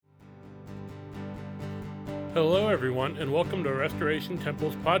Hello, everyone, and welcome to Restoration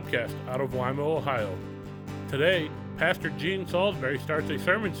Temple's podcast out of Lima, Ohio. Today, Pastor Gene Salisbury starts a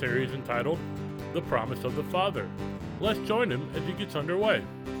sermon series entitled The Promise of the Father. Let's join him as he gets underway.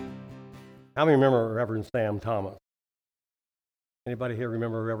 How many remember Reverend Sam Thomas? Anybody here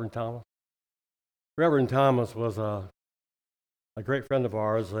remember Reverend Thomas? Reverend Thomas was a great friend of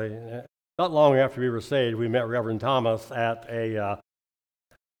ours. Not long after we were saved, we met Reverend Thomas at I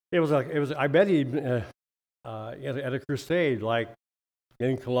met him at a crusade, like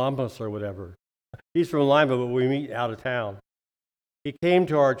in Columbus or whatever. He's from Lima, but we meet out of town. He came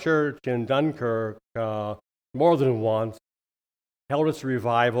to our church in Dunkirk more than once, held us a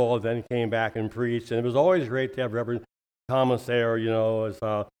revival, then came back and preached. And it was always great to have Reverend Thomas there, as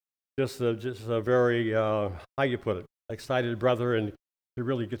just a very, how you put it, excited brother, and to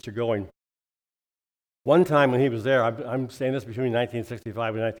really get you going. One time when he was there, I'm saying this between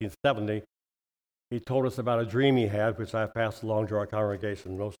 1965 and 1970, he told us about a dream he had, which I passed along to our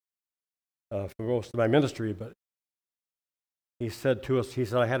congregation for most of my ministry. But he said to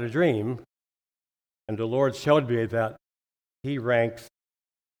us, I had a dream, and the Lord showed me that he ranks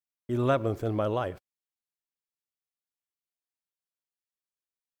 11th in my life.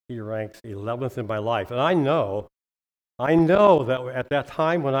 He ranks 11th in my life. And I know that at that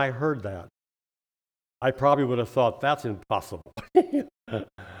time when I heard that, I probably would have thought, that's impossible.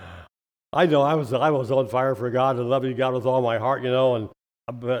 I know I was on fire for God and loving God with all my heart,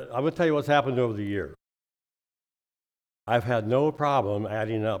 but I would tell you what's happened over the years. I've had no problem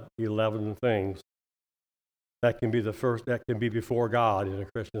adding up 11 things that can be before God in a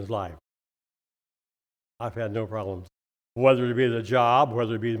Christian's life. I've had no problems. Whether it be the job,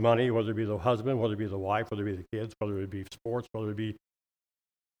 whether it be money, whether it be the husband, whether it be the wife, whether it be the kids, whether it be sports, whether it be...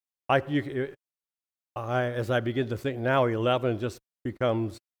 as I begin to think now, 11 just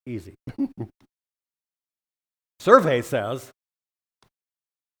becomes easy. Survey says,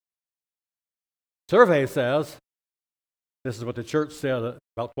 this is what the church said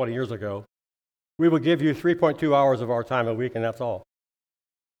about 20 years ago, we will give you 3.2 hours of our time a week, and that's all.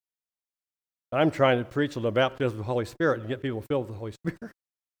 I'm trying to preach on the baptism of the Holy Spirit and get people filled with the Holy Spirit.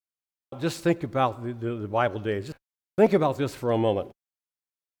 Just think about the Bible days. Just think about this for a moment.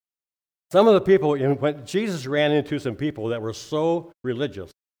 Some of the people, when Jesus ran into some people that were so religious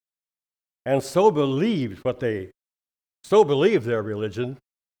and so believed their religion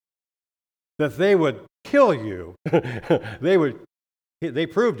that they would kill you. They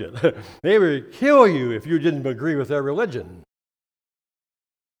proved it. They would kill you if you didn't agree with their religion.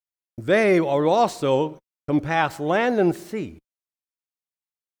 They would also compass land and sea.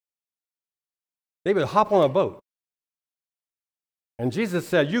 They would hop on a boat. And Jesus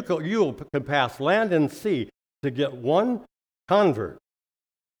said, you will compass land and sea to get one convert.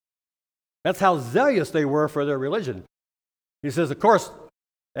 That's how zealous they were for their religion. He says, of course,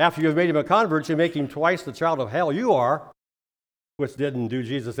 after you've made him a convert, you make him twice the child of hell you are, which didn't do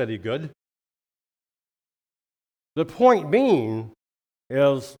Jesus any good. The point being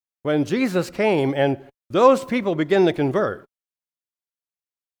is when Jesus came and those people begin to convert,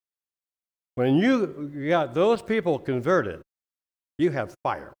 when you got those people converted, you have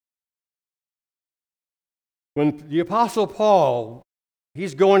fire. When the Apostle Paul,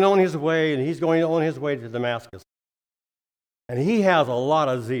 he's going on his way to Damascus, and he has a lot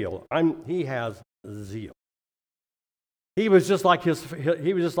of zeal. He has zeal. He was just like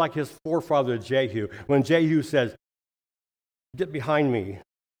his forefather Jehu. When Jehu says, "Get behind me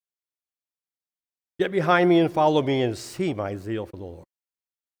and follow me and see my zeal for the Lord."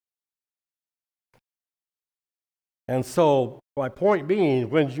 And so, my point being,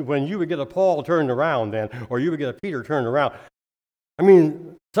 when you would get a Paul turned around then, or you would get a Peter turned around,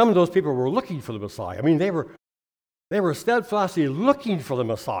 some of those people were looking for the Messiah. They were steadfastly looking for the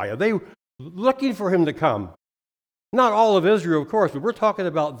Messiah. They were looking for him to come. Not all of Israel, of course, but we're talking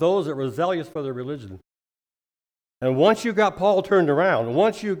about those that were zealous for their religion. And once you got Paul turned around,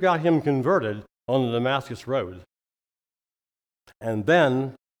 once you got him converted on the Damascus Road, and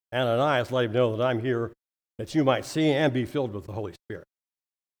then Ananias let him know that I'm here, that you might see and be filled with the Holy Spirit.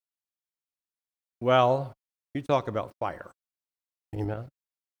 Well, you talk about fire. Amen.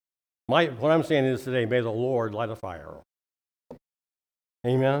 What I'm saying is today, may the Lord light a fire.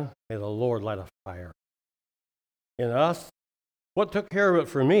 Amen. May the Lord light a fire in us. What took care of it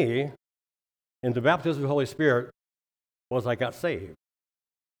for me in the baptism of the Holy Spirit was I got saved.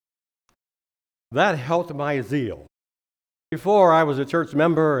 That helped my zeal. Before I was a church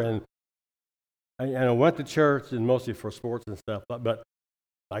member and I went to church and mostly for sports and stuff, but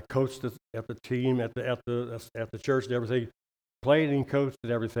I coached at the team at the church and everything, played and coached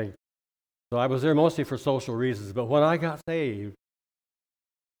and everything. So I was there mostly for social reasons. But when I got saved,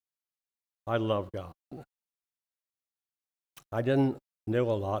 I loved God. I didn't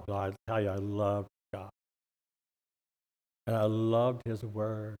know a lot, but I tell you, I loved God. And I loved His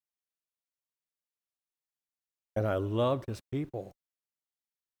Word. And I loved His people.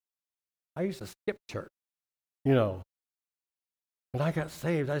 I used to skip church, you know. When I got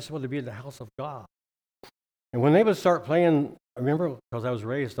saved, I just wanted to be in the house of God. And when they would start playing, I remember, because I was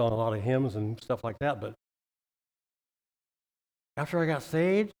raised on a lot of hymns and stuff like that, but after I got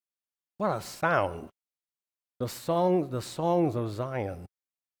saved, what a sound. The songs of Zion.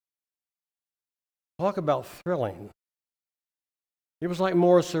 Talk about thrilling. It was like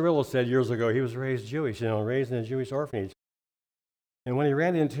Morris Cerullo said years ago. He was raised Jewish, raised in a Jewish orphanage. And when he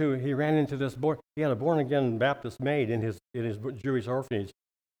ran into this he had a born-again Baptist maid in his Jewish orphanage.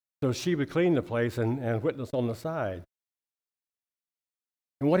 So she would clean the place and witness on the side.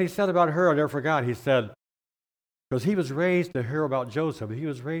 And what he said about her, I never forgot. He said, because he was raised to hear about Joseph, he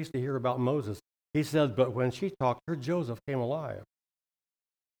was raised to hear about Moses. He said, but when she talked, her Joseph came alive.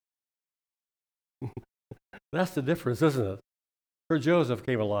 That's the difference, isn't it? Her Joseph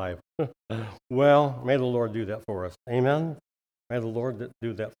came alive. Well, may the Lord do that for us. Amen? May the Lord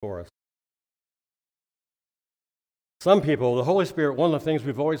do that for us. Some people, the Holy Spirit, one of the things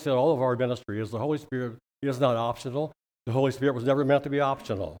we've always said all of our ministry is the Holy Spirit is not optional. The Holy Spirit was never meant to be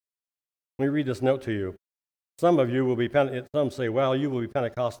optional. Let me read this note to you. Some of you will be, some say, well, you will be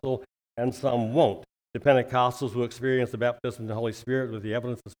Pentecostal, and some won't. The Pentecostals will experience the baptism of the Holy Spirit with the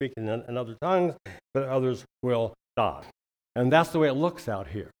evidence of speaking in other tongues, but others will not. And that's the way it looks out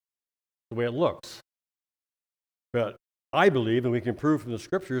here, the way it looks. But I believe, and we can prove from the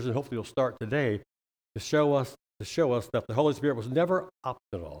Scriptures, and hopefully you'll start today, to show us that the Holy Spirit was never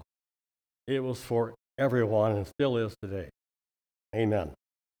optional. It was for everyone and still is today. Amen.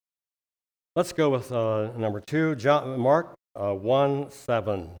 Let's go with number 2, Mark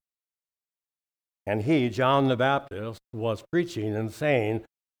 1:7. And he, John the Baptist, was preaching and saying,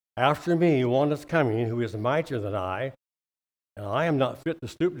 after me one is coming who is mightier than I, and I am not fit to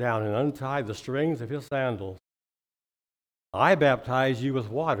stoop down and untie the strings of his sandals. I baptize you with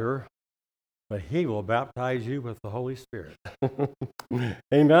water, but he will baptize you with the Holy Spirit.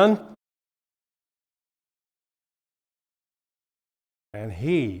 Amen? And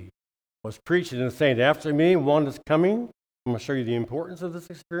he was preaching and saying, after me, one is coming. I'm going to show you the importance of this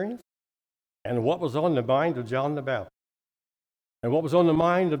experience and what was on the mind of John the Baptist. And what was on the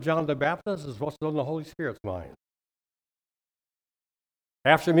mind of John the Baptist is what's on the Holy Spirit's mind.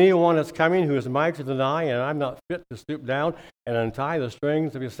 After me, one is coming who is mightier than I, and I'm not fit to stoop down and untie the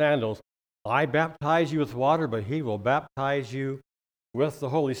strings of his sandals. I baptize you with water, but he will baptize you with the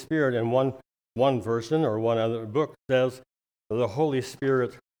Holy Spirit. And one version or one other book says the Holy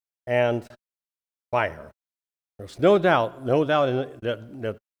Spirit and fire. There's no doubt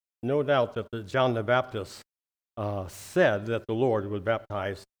that John the Baptist said that the Lord would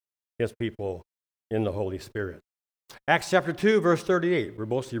baptize his people in the Holy Spirit. Acts chapter 2, verse 38. We're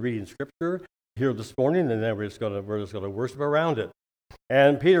mostly reading Scripture here this morning, and then we're just going to worship around it.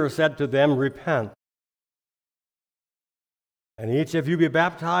 And Peter said to them, repent, and each of you be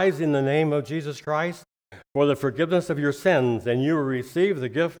baptized in the name of Jesus Christ for the forgiveness of your sins, and you will receive the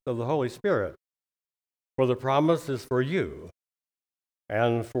gift of the Holy Spirit. For the promise is for you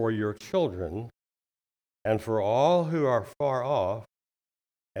and for your children and for all who are far off,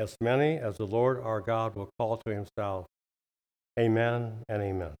 as many as the Lord our God will call to himself. Amen and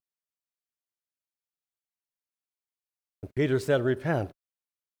amen. And Peter said, repent.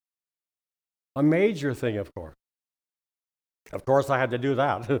 A major thing, of course. Of course, I had to do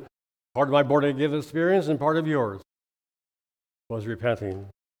that. Part of my born-again experience and part of yours was repenting,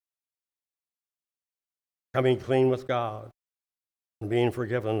 coming clean with God, and being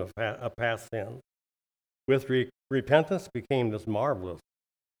forgiven of past sins. With repentance became this marvelous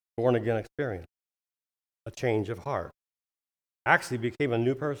born-again experience, a change of heart. Actually became a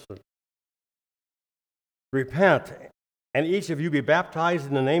new person. Repent, and each of you be baptized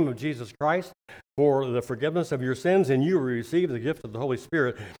in the name of Jesus Christ for the forgiveness of your sins, and you will receive the gift of the Holy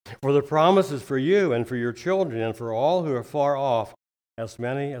Spirit. For the promise is for you and for your children and for all who are far off, as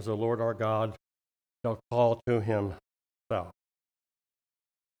many as the Lord our God shall call to himself.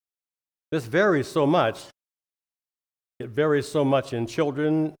 This varies so much. It varies so much in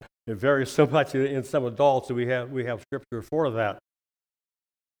children. It varies so much in some adults that we have Scripture for that.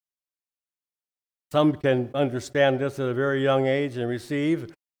 Some can understand this at a very young age and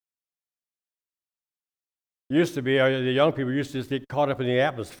receive. Used to be, the young people used to just get caught up in the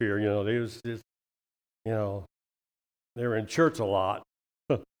atmosphere. They was just, they were in church a lot.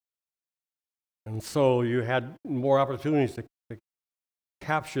 And so you had more opportunities to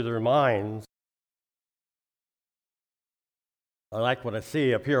capture their minds. I like what I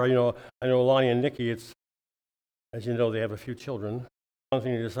see up here. I know Lonnie and Nikki, as you know, they have a few children. One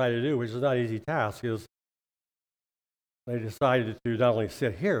thing they decided to do, which is not an easy task, is they decided to not only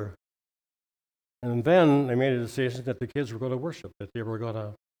sit here, and then they made a decision that the kids were going to worship, that they were going to,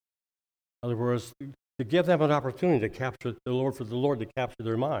 in other words, to give them an opportunity to capture the Lord, for the Lord to capture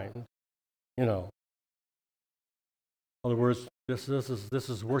their mind. In other words, this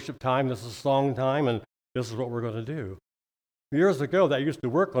is worship time, this is song time, and this is what we're going to do. Years ago, that used to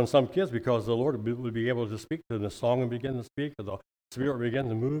work on some kids because the Lord would be able to speak to them, the song would begin to speak, or the Spirit would begin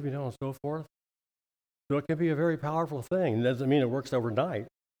to move, and so forth. So it can be a very powerful thing. It doesn't mean it works overnight.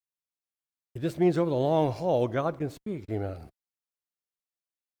 It just means over the long haul, God can speak. Amen.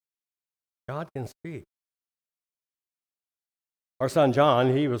 God can speak. Our son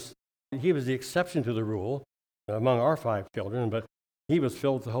John, he was the exception to the rule among our 5 children, but he was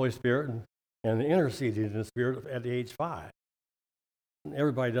filled with the Holy Spirit and interceded in the Spirit at the age 5.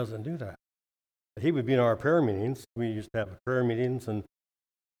 Everybody doesn't do that. He would be in our prayer meetings. We used to have prayer meetings and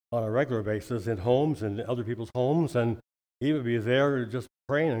on a regular basis in homes and other people's homes, and he would be there just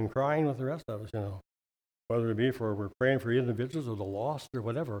praying and crying with the rest of us, whether it be we're praying for individuals or the lost or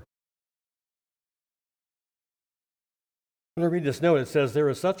whatever. I'm going to read this note. It says, this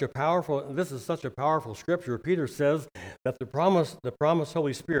is such a powerful scripture. Peter says that the promised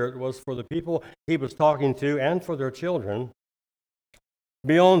Holy Spirit was for the people he was talking to and for their children.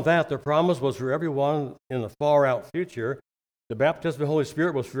 Beyond that, the promise was for everyone in the far-out future. The baptism of the Holy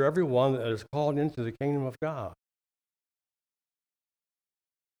Spirit was for everyone that is called into the kingdom of God.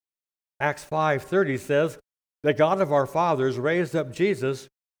 Acts 5:30 says, the God of our fathers raised up Jesus,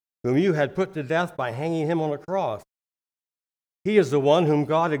 whom you had put to death by hanging him on a cross. He is the one whom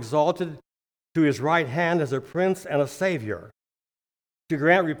God exalted to his right hand as a prince and a savior, to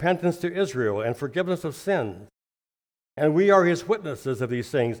grant repentance to Israel and forgiveness of sins. And we are his witnesses of these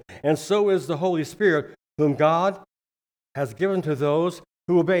things, and so is the Holy Spirit, whom God has given to those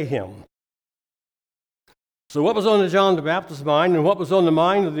who obey him. So what was on John the Baptist's mind, and what was on the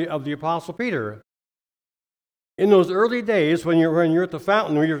mind of the Apostle Peter? In those early days, when you're at the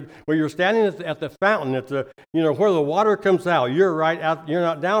fountain, where you're standing at the fountain, where the water comes out, you're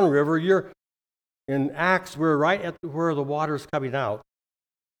not downriver. You're in Acts. We're right at where the water's coming out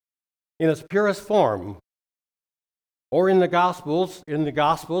in its purest form. Or in the Gospels,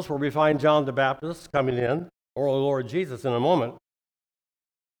 where we find John the Baptist coming in, or the Lord Jesus in a moment.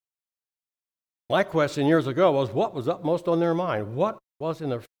 My question years ago was, what was upmost on their mind? What was in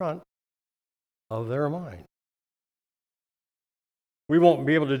the front of their mind? We won't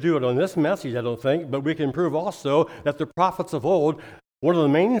be able to do it on this message, I don't think, but we can prove also that the prophets of old, one of the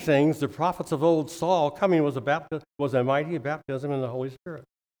main things the prophets of old saw coming was a mighty baptism in the Holy Spirit.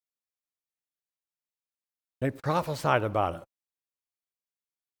 They prophesied about it.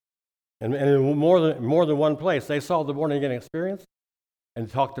 And in more than one place, they saw the born-again experience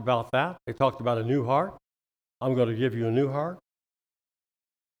and talked about that. They talked about a new heart. I'm going to give you a new heart.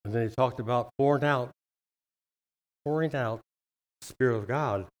 And then he talked about pouring out the Spirit of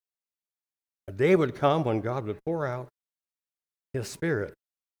God. A day would come when God would pour out his Spirit.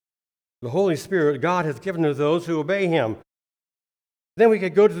 The Holy Spirit God has given to those who obey him. Then we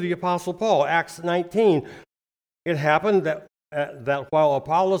could go to the Apostle Paul, Acts 19. It happened that while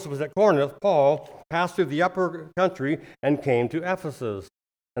Apollos was at Corinth, Paul passed through the upper country and came to Ephesus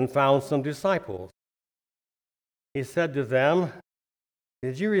and found some disciples. He said to them,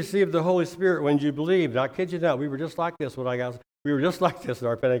 did you receive the Holy Spirit when you believed? I kid you not, we were just like this we were just like this in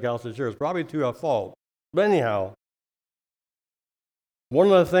our Pentecostal church, probably to a fault. But anyhow,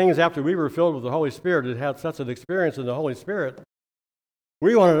 one of the things after we were filled with the Holy Spirit and had such an experience in the Holy Spirit,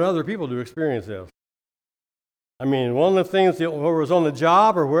 we wanted other people to experience this. I mean, one of the things that was on the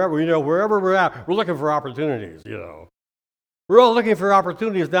job or wherever we're at, we're looking for opportunities, We're all looking for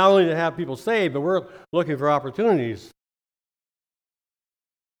opportunities not only to have people saved, but we're looking for opportunities.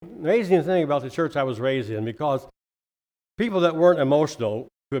 Amazing thing about the church I was raised in, because people that weren't emotional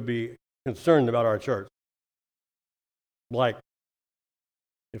could be concerned about our church. Like,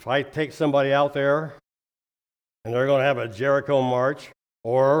 if I take somebody out there and they're going to have a Jericho march,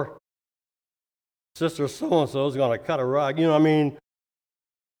 or Sister so-and-so is going to cut a rug,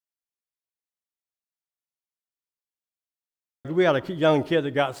 We had a young kid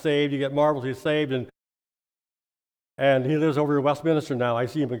that got saved. He got marvelously saved, and he lives over in Westminster now. I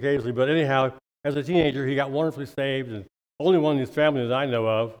see him occasionally. But anyhow, as a teenager, he got wonderfully saved, and only one of his families that I know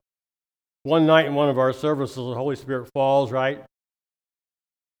of. One night in one of our services, the Holy Spirit falls, right?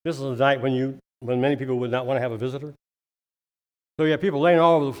 This is the night when you when many people would not want to have a visitor. So you have people laying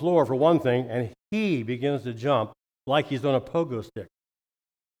all over the floor for one thing, and he begins to jump like he's on a pogo stick.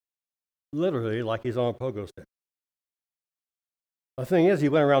 Literally like he's on a pogo stick. The thing is, he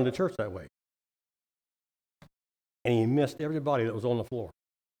went around the church that way. And he missed everybody that was on the floor.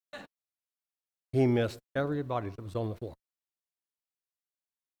 He missed everybody that was on the floor.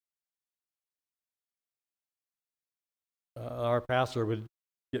 Our pastor would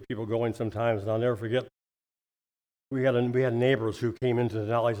get people going sometimes, and I'll never forget, we had neighbors who came into the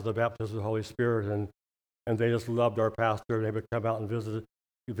knowledge of the baptism of the Holy Spirit, and they just loved our pastor. They would come out and visit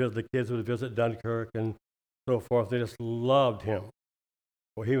the kids would visit Dunkirk and so forth. They just loved him.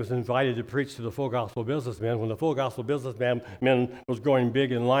 Well, he was invited to preach to the Full Gospel Businessmen. When the Full Gospel Businessmen was going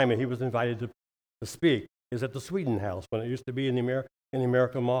big in Lima, he was invited to speak. He was at the Sweden House when it used to be in the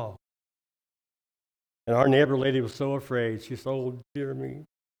American Mall. And our neighbor lady was so afraid. She said, "Oh, dear me,"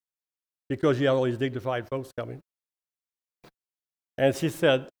 because you have all these dignified folks coming. And she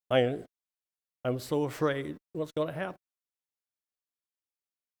said, I'm so afraid what's going to happen.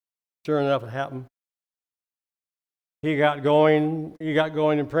 Sure enough, it happened. He got going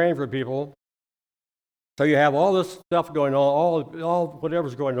and praying for people. So you have all this stuff going on, all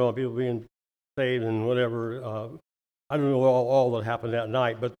whatever's going on, people being saved and whatever. I don't know all that happened that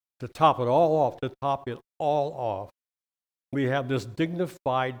night, but to top it all off, we have this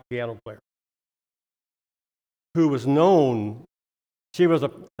dignified piano player who was known. She was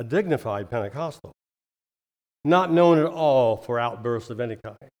a dignified Pentecostal, not known at all for outbursts of any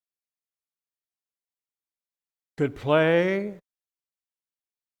kind. Could play,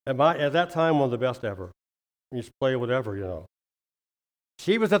 at that time, one of the best ever. You used to play whatever, you know.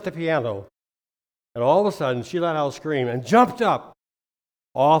 She was at the piano, and all of a sudden, she let out a scream and jumped up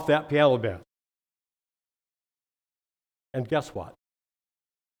off that piano bench. And guess what?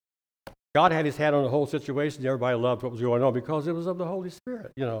 God had his hand on the whole situation. Everybody loved what was going on because it was of the Holy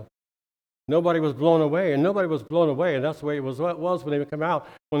Spirit, you know. Nobody was blown away, and that's the way it was when they would come out.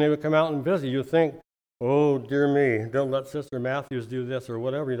 When they would come out and visit, you'd think, "Oh, dear me, don't let Sister Matthews do this," or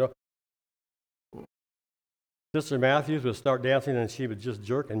whatever, you know. Sister Matthews would start dancing, and she would just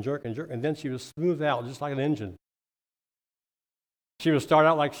jerk and jerk and jerk, and then she would smooth out just like an engine. She would start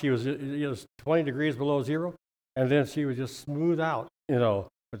out like she was 20 degrees below zero, and then she would just smooth out, you know.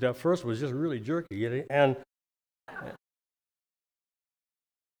 But that first was just really jerky, and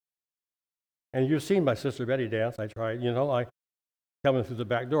you've seen my Sister Betty dance. I tried, you know, coming through the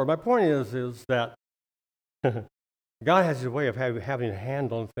back door. My point is that God has his way of having a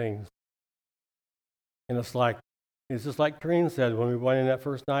hand on things. And it's just like Kareen said when we went in that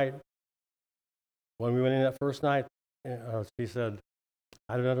first night. She said,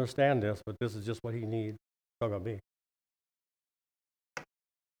 "I don't understand this, but this is just what he needs." Talking about me.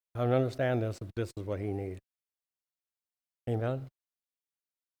 "I don't understand this, but this is what he needs." Amen?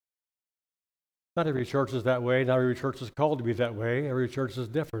 Not every church is that way. Not every church is called to be that way. Every church is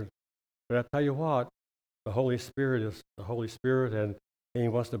different. But I tell you what, the Holy Spirit is the Holy Spirit, and he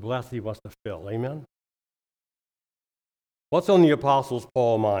wants to bless, he wants to fill. Amen? What's on the Apostle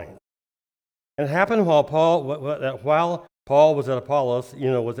Paul's mind? And it happened while Paul was at Apollos,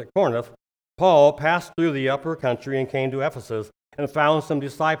 was at Corinth, Paul passed through the upper country and came to Ephesus and found some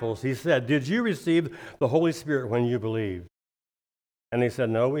disciples. He said, "Did you receive the Holy Spirit when you believed?" And they said,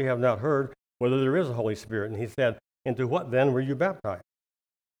 "No, we have not heard whether there is a Holy Spirit." And he said, "Into what then were you baptized?"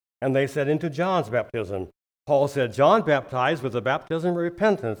 And they said, "Into John's baptism." Paul said, "John baptized with the baptism of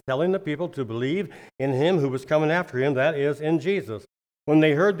repentance, telling the people to believe in him who was coming after him, that is, in Jesus." When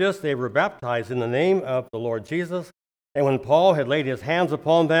they heard this, they were baptized in the name of the Lord Jesus. And when Paul had laid his hands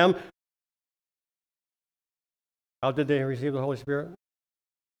upon them, how did they receive the Holy Spirit?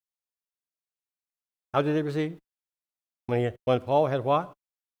 How did they receive? When Paul had what?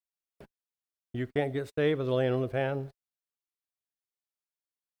 You can't get saved by the laying on of hands.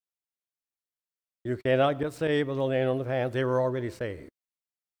 You cannot get saved by the laying on of hands. They were already saved.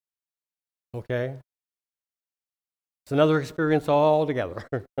 Okay? It's another experience altogether.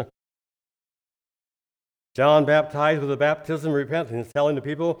 John baptized with the baptism of repentance, telling the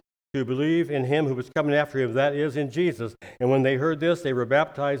people to believe in him who was coming after him, that is, in Jesus. And when they heard this, they were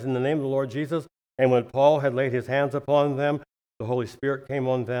baptized in the name of the Lord Jesus. And when Paul had laid his hands upon them, the Holy Spirit came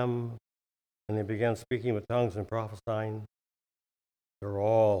on them, and they began speaking with tongues and prophesying. They were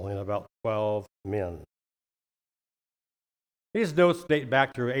all in about 12 men. These notes date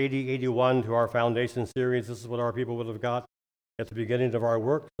back to 80-81 to our foundation series. This is what our people would have got at the beginning of our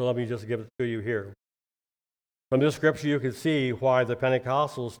work, so let me just give it to you here. From this scripture, you can see why the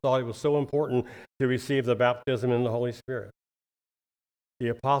Pentecostals thought it was so important to receive the baptism in the Holy Spirit. The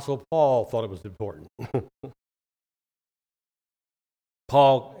Apostle Paul thought it was important.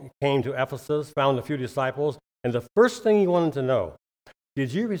 Paul came to Ephesus, found a few disciples, and the first thing he wanted to know,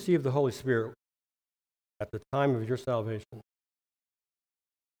 did you receive the Holy Spirit at the time of your salvation?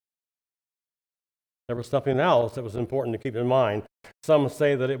 There was something else that was important to keep in mind. Some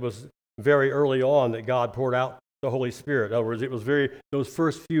say that it was very early on that God poured out the Holy Spirit. In other words, it was those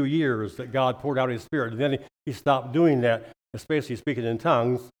first few years that God poured out His Spirit. And then he stopped doing that, especially speaking in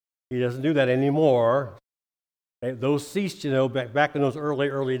tongues. He doesn't do that anymore. Those ceased, back in those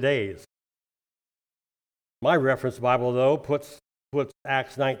early days. My reference Bible, though, puts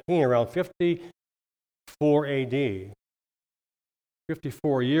Acts 19 around 54 AD.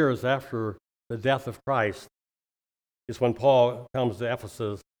 54 years after the death of Christ is when Paul comes to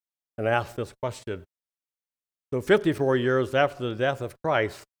Ephesus and asks this question. So 54 years after the death of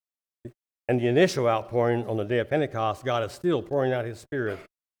Christ and the initial outpouring on the day of Pentecost, God is still pouring out His Spirit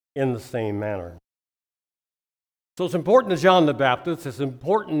in the same manner. So it's important to John the Baptist, it's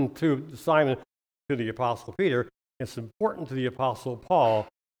important to Simon, to the Apostle Peter, it's important to the Apostle Paul,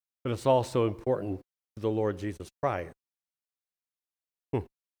 but it's also important to the Lord Jesus Christ.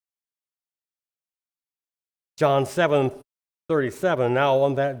 John 7:37, now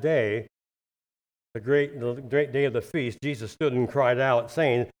on that day, the great day of the feast, Jesus stood and cried out,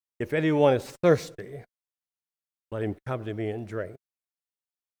 saying, if anyone is thirsty, let him come to me and drink.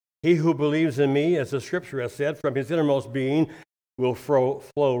 He who believes in me, as the Scripture has said, from his innermost being will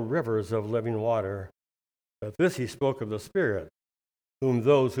flow rivers of living water. But this he spoke of the Spirit, whom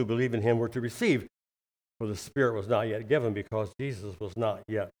those who believe in him were to receive. For the Spirit was not yet given, because Jesus was not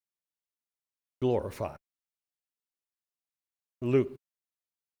yet glorified. Luke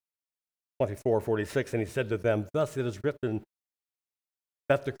 24:46, and he said to them, thus it is written,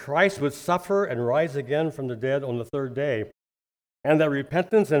 that the Christ would suffer and rise again from the dead on the third day, and that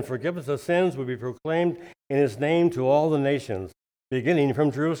repentance and forgiveness of sins would be proclaimed in his name to all the nations, beginning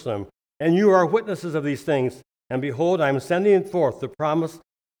from Jerusalem. And you are witnesses of these things. And behold, I am sending forth the promise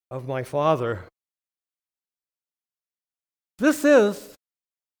of my Father. This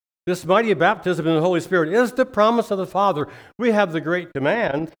mighty baptism in the Holy Spirit is the promise of the Father. We have the great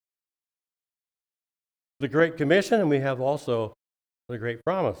command, the great commission, and we have also the great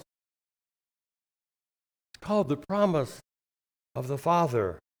promise. It's called the promise of the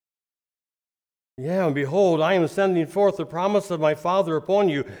Father. Yeah, and behold, I am sending forth the promise of my Father upon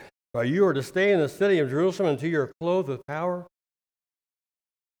you, for you are to stay in the city of Jerusalem until you are clothed with power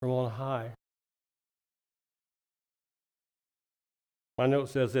from on high. My note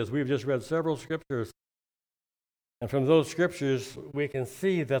says this, we've just read several scriptures, and from those scriptures we can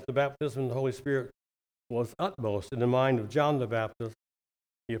see that the baptism of the Holy Spirit was utmost in the mind of John the Baptist,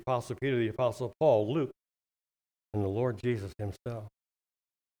 the Apostle Peter, the Apostle Paul, Luke, and the Lord Jesus himself.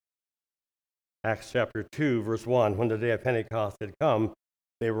 Acts chapter 2, verse 1, when the day of Pentecost had come,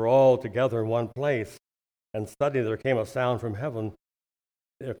 they were all together in one place, and suddenly there came a sound from heaven.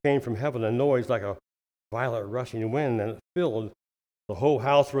 There came from heaven a noise like a violent rushing wind, and it filled the whole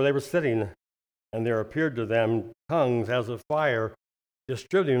house where they were sitting. And there appeared to them tongues as of fire,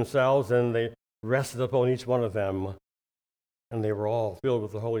 distributing themselves, and they rested upon each one of them. And they were all filled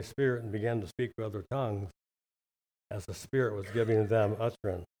with the Holy Spirit and began to speak with other tongues as the Spirit was giving them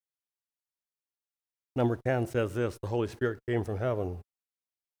utterance. Number 10 says this, the Holy Spirit came from heaven.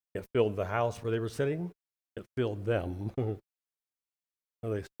 It filled the house where they were sitting. It filled them.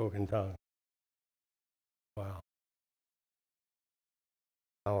 They spoke in tongues. Wow.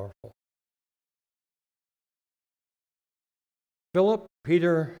 Powerful. Philip,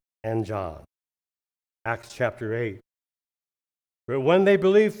 Peter, and John. Acts chapter 8. But when they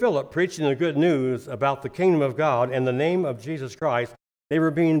believed Philip preaching the good news about the kingdom of God in the name of Jesus Christ, they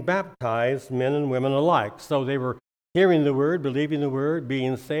were being baptized, men and women alike. So they were hearing the word, believing the word,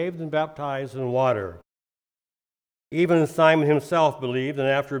 being saved and baptized in water. Even Simon himself believed, and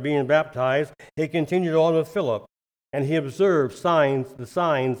after being baptized, he continued on with Philip, and he observed the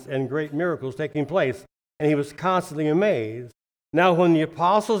signs and great miracles taking place, and he was constantly amazed. Now when the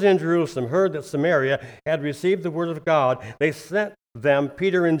apostles in Jerusalem heard that Samaria had received the word of God, they sent them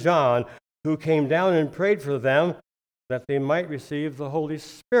Peter and John, who came down and prayed for them that they might receive the Holy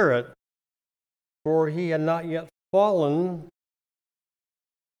Spirit, for he had not yet fallen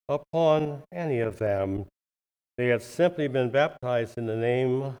upon any of them. They had simply been baptized in the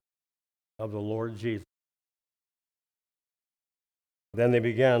name of the Lord Jesus. Then they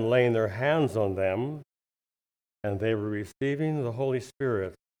began laying their hands on them, and they were receiving the Holy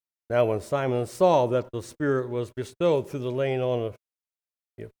Spirit. Now when Simon saw that the Spirit was bestowed through the laying on of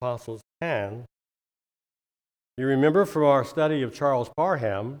the apostles' hands, You remember from our study of Charles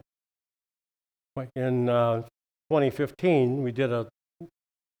Parham, in 2015, we did a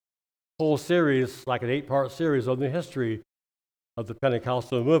whole series, like an 8-part series, on the history of the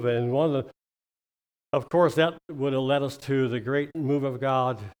Pentecostal movement. And of course, that would have led us to the great move of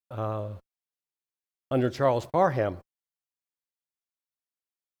God under Charles Parham.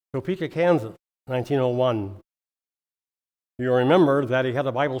 Topeka, Kansas, 1901. You remember that he had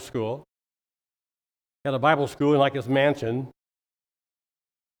a Bible school. He had a Bible school in like his mansion.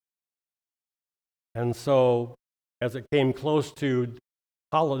 And so, as it came close to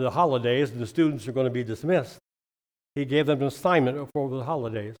the holidays and the students are going to be dismissed, he gave them an assignment for the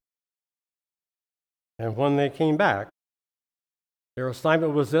holidays. And when they came back, their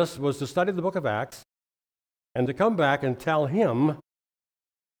assignment was to study the book of Acts and to come back and tell him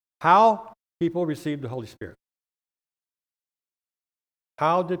how people received the Holy Spirit.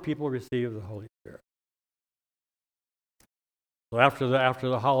 How did people receive the Holy Spirit? So after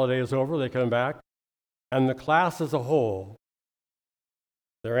the holiday is over, they come back, and the class as a whole,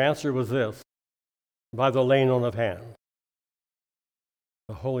 their answer was this: by the laying on of hands.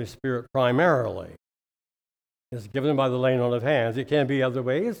 The Holy Spirit primarily is given by the laying on of hands. It can be other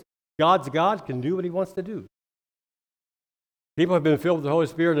ways. God's God, can do what he wants to do. People have been filled with the Holy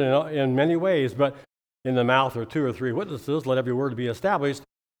Spirit in many ways, but in the mouth of 2 or 3 witnesses, let every word be established.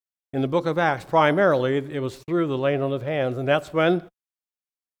 In the book of Acts, primarily, it was through the laying on of hands, and that's when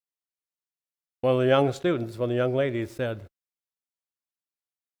one of the young students, one of the young ladies said,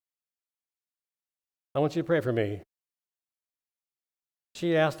 I want you to pray for me.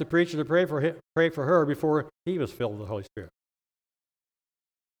 She asked the preacher to pray for her before he was filled with the Holy Spirit.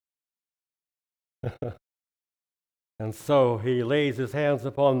 And so he lays his hands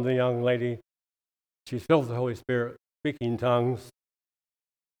upon the young lady. She's filled with the Holy Spirit, speaking tongues.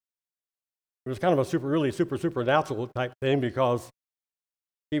 It was kind of a supernatural type thing, because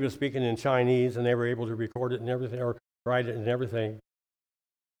he was speaking in Chinese and they were able to record it and everything, or write it and everything.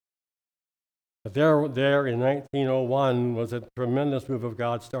 But there in 1901 was a tremendous move of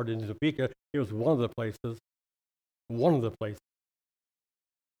God started in Topeka. It was one of the places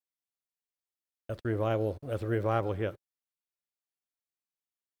that the revival hit.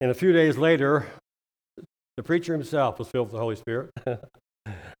 And a few days later, the preacher himself was filled with the Holy Spirit,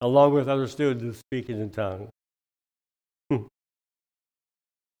 along with other students speaking in tongues.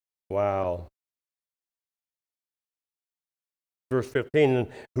 Wow. Verse 15,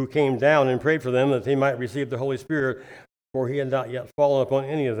 who came down and prayed for them that they might receive the Holy Spirit, for he had not yet fallen upon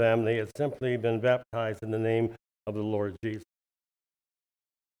any of them. They had simply been baptized in the name of the Lord Jesus.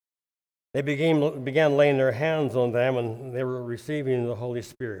 They began laying their hands on them, and they were receiving the Holy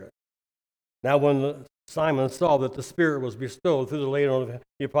Spirit. Now when Simon saw that the Spirit was bestowed through the laying on of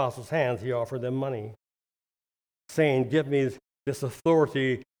the apostles' hands, he offered them money, saying, give me this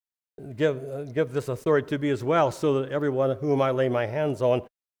authority, give this authority to me as well, so that everyone whom I lay my hands on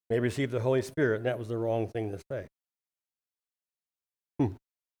may receive the Holy Spirit. And that was the wrong thing to say.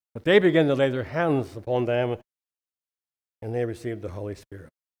 But they began to lay their hands upon them, and they received the Holy Spirit.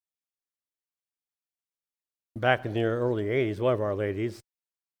 Back in the early 80s, one of our ladies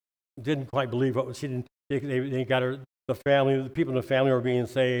didn't quite believe what she didn't. They got her, the people in the family were being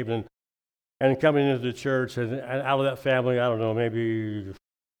saved and coming into the church, and out of that family, I don't know, maybe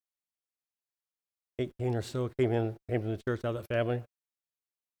 18 or so came to the church out of that family.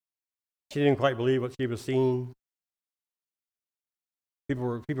 She didn't quite believe what she was seeing.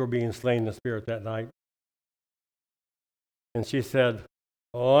 People were being slain in the Spirit that night. And she said,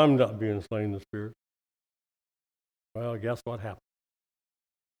 oh, I'm not being slain in the Spirit. Well, guess what happened?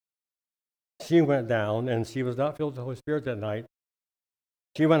 She went down, and she was not filled with the Holy Spirit that night.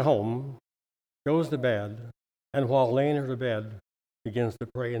 She went home, goes to bed, and while laying her to bed, begins to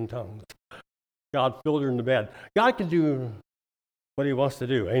pray in tongues. God filled her in the bed. God can do what he wants to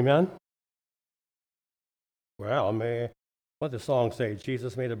do. Amen? Well, what does the song say?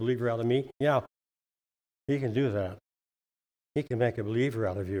 Jesus made a believer out of me? Yeah, he can do that. He can make a believer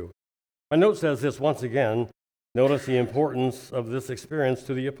out of you. My note says this once again. Notice the importance of this experience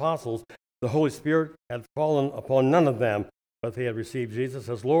to the apostles. The Holy Spirit had fallen upon none of them, but they had received Jesus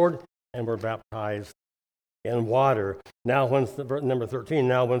as Lord and were baptized in water. Now, number 13,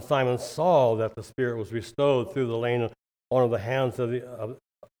 now when Simon saw that the Spirit was bestowed through the laying on of the hands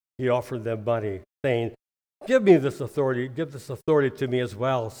he offered them money, saying, give this authority to me as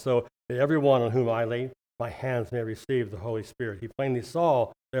well, so that everyone on whom I lay my hands may receive the Holy Spirit. He plainly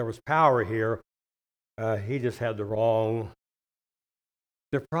saw there was power here. He just had the wrong.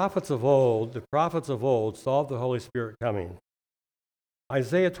 The prophets of old saw the Holy Spirit coming.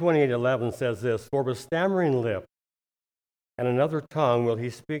 Isaiah 28:11 says this, "For with stammering lip and another tongue will he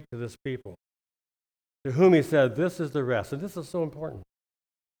speak to this people, to whom he said, this is the rest." And this is so important.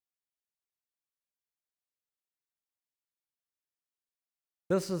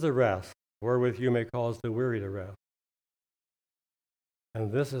 This is the rest wherewith you may cause the weary to rest.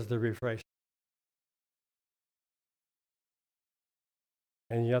 And this is the refreshing.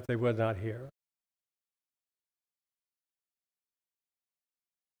 And yet they would not hear.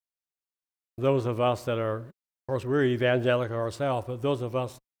 Those of us that are, of course, we're evangelical ourselves, but those of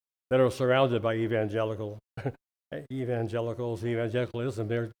us that are surrounded by evangelicals, evangelicalism,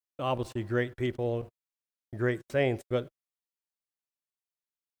 they're obviously great people, great saints, but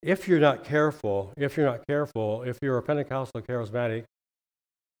if you're not careful, if you're a Pentecostal charismatic,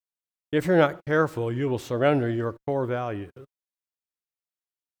 if you're not careful, you will surrender your core values.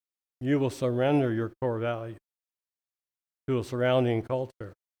 You will surrender your core values to a surrounding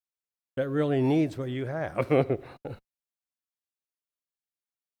culture that really needs what you have.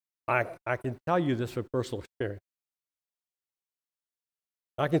 I can tell you this from personal experience.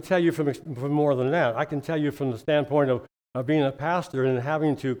 I can tell you from more than that. I can tell you from the standpoint of being a pastor and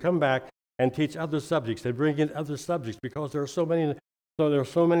having to come back and teach other subjects and bring in other subjects because there are so many. So there are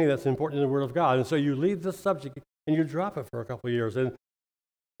so many that's important in the Word of God, and so you leave this subject and you drop it for a couple of years, and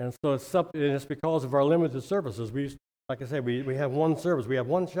so it's something. And it's because of our limited services. Like I said, we have one service, we have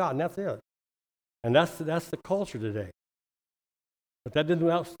one shot, and that's it. And that's the culture today. But that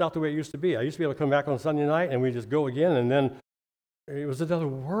didn't stop the way it used to be. I used to be able to come back on Sunday night and we just go again, and then it was another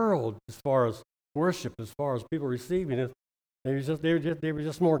world as far as worship, as far as people receiving it. They were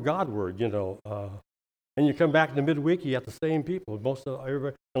just more Godward, you know. And you come back in the midweek, you have the same people. Most of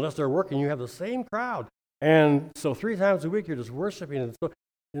everybody, unless they're working, you have the same crowd. And so 3 times a week you're just worshiping, and so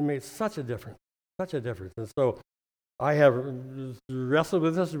it made such a difference. And so I have wrestled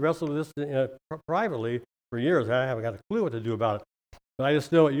with this privately for years. I haven't got a clue what to do about it. But I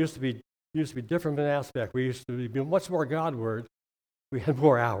just know it used to be different in aspect. We used to be much more Godward. We had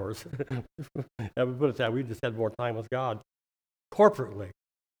more hours. I would put it that we just had more time with God corporately.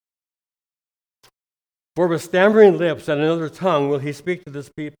 For with stammering lips and another tongue will he speak to this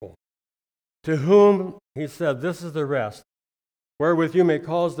people, to whom he said, this is the rest, wherewith you may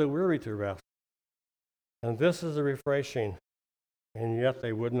cause the weary to rest. And this is the refreshing, and yet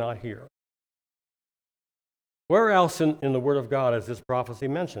they would not hear. Where else in the Word of God is this prophecy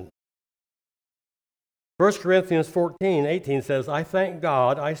mentioned? 1 Corinthians 14:18 says, I thank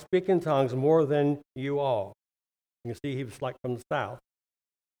God I speak in tongues more than you all. You can see he was like from the south.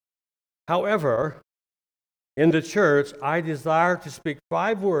 However, in the church, I desire to speak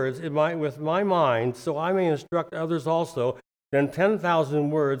 5 words with my mind, so I may instruct others also, than 10,000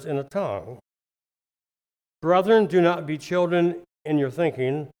 words in a tongue. Brethren, do not be children in your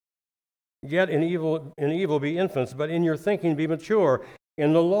thinking, yet in evil be infants, but in your thinking be mature.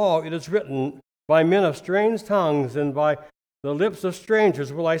 In the law it is written, by men of strange tongues and by the lips of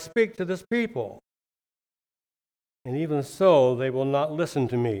strangers will I speak to this people. And even so, they will not listen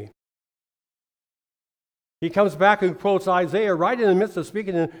to me. He comes back and quotes Isaiah right in the midst of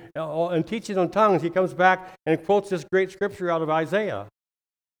speaking and teaching on tongues. He comes back and quotes this great scripture out of Isaiah.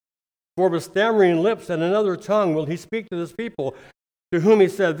 For with stammering lips and another tongue will he speak to this people, to whom he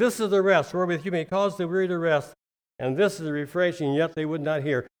said, this is the rest, wherewith you may cause the weary to rest, and this is the refreshing, yet they would not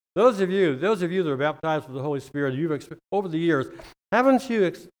hear. Those of you that are baptized with the Holy Spirit, over the years, aren't you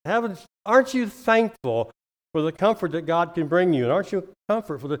thankful for the comfort that God can bring you? And aren't you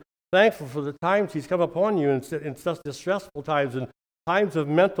thankful for the times he's come upon you in such distressful times and times of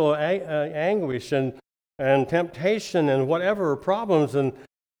mental anguish and temptation and whatever problems. And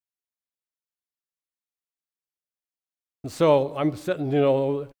so I'm sitting,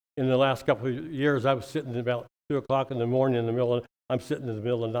 in the last couple of years, I was sitting about 2 o'clock in the morning I'm sitting in the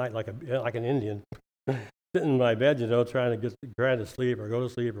middle of the night like an Indian, sitting in my bed, trying to sleep or go to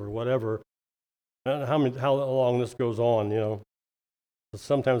sleep or whatever. I don't know how long this goes on,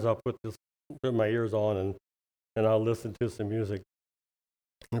 Sometimes I'll put my ears on and I'll listen to some music.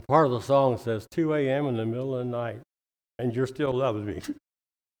 And part of the song says, 2 a.m. in the middle of the night, and you're still loving me.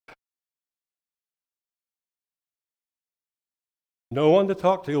 No one to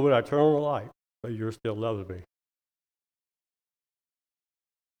talk to when I turn on the light, but you're still loving me.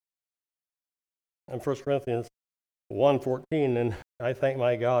 And 1 Corinthians 1:14, and I thank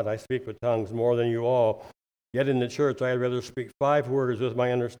my God I speak with tongues more than you all. Yet in the church I had rather speak 5 words with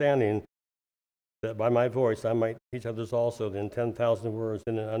my understanding, that by my voice I might teach others also than 10,000 words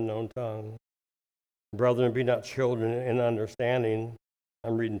in an unknown tongue. Brethren, be not children in understanding.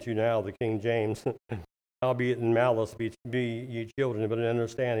 I'm reading to you now the King James. Howbeit in malice be ye children, but in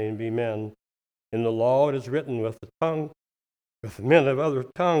understanding be men. In the law it is written, with the tongue, with men of other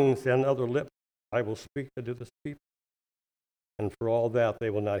tongues and other lips, I will speak unto this people. And for all that they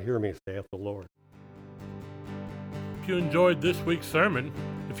will not hear me, saith the Lord. If you enjoyed this week's sermon,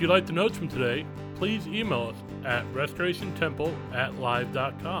 if you like the notes from today, please email us at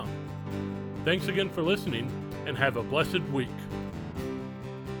restorationtemple@live.com. Thanks again for listening, and have a blessed week.